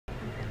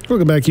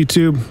Welcome back,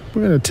 YouTube.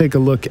 We're going to take a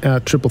look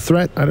at Triple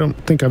Threat. I don't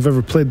think I've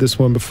ever played this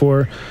one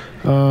before,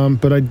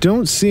 but I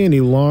don't see any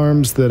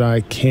alarms that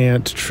I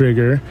can't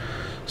trigger.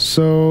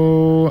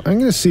 So I'm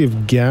going to see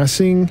if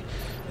gassing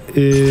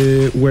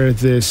where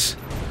this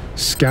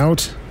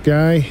scout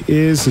guy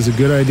is a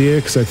good idea,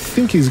 because I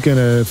think he's going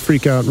to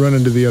freak out and run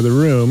into the other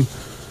room.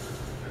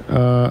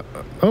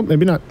 Oh,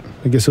 maybe not.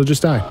 I guess he'll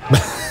just die.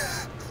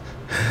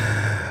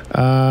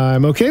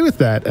 I'm okay with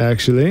that,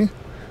 actually.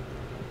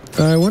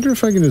 I wonder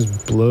if I can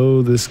just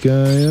blow this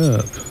guy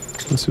up.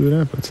 Let's see what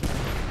happens.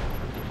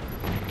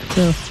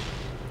 Yeah,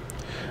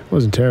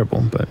 wasn't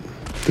terrible, but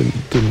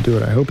didn't do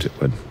what I hoped it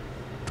would.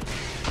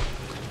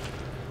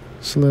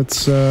 So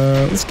let's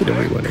get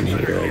everyone in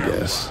here, I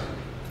guess.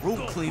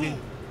 Room cleaning.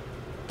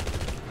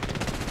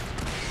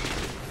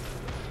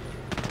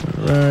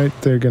 All right,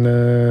 they're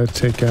gonna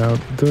take out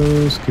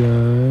those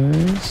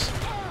guys,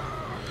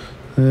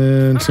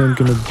 and so I'm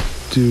gonna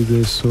do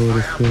this sort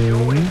of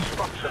thing.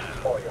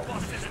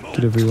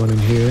 Get everyone in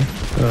here.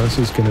 This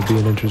is going to be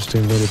an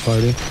interesting little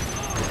party.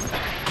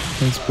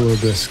 Let's blow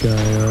this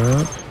guy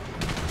up.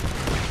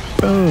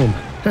 Boom!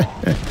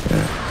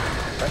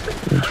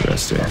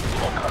 Interesting.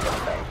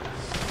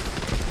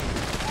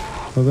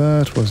 Well,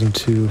 that wasn't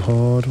too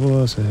hard,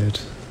 was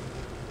it?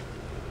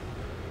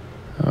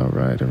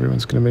 Alright,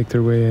 everyone's going to make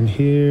their way in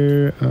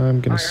here.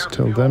 I'm going to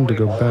tell them to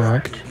go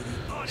back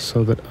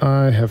so that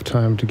I have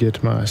time to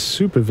get my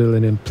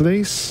supervillain in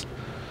place.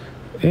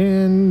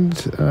 And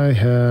I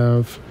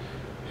have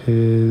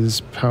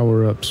his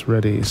power-ups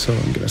ready, so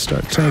I'm going to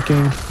start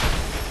tanking,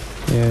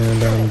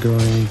 and I'm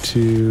going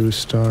to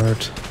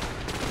start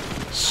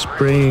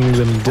spraying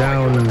them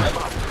down.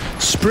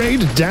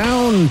 Sprayed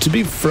down to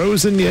be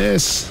frozen,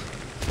 yes!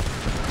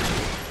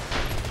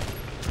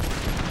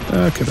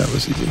 Okay, that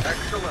was easy.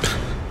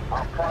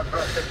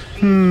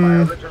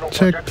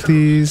 Check,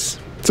 please.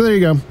 So there you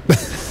go.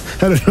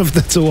 I don't know if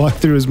that's a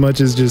walkthrough as much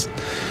as just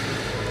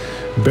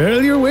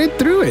barrel your way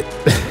through it.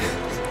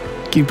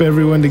 Keep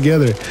everyone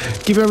together.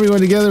 Keep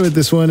everyone together with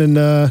this one,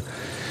 and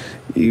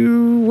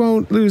you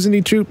won't lose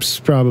any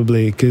troops,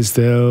 probably, because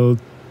they'll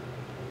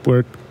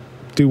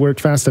do work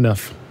fast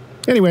enough.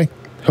 Anyway,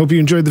 hope you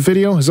enjoyed the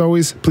video. As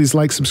always, please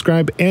like,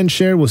 subscribe, and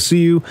share. We'll see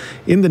you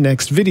in the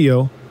next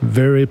video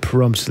very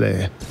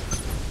promptly.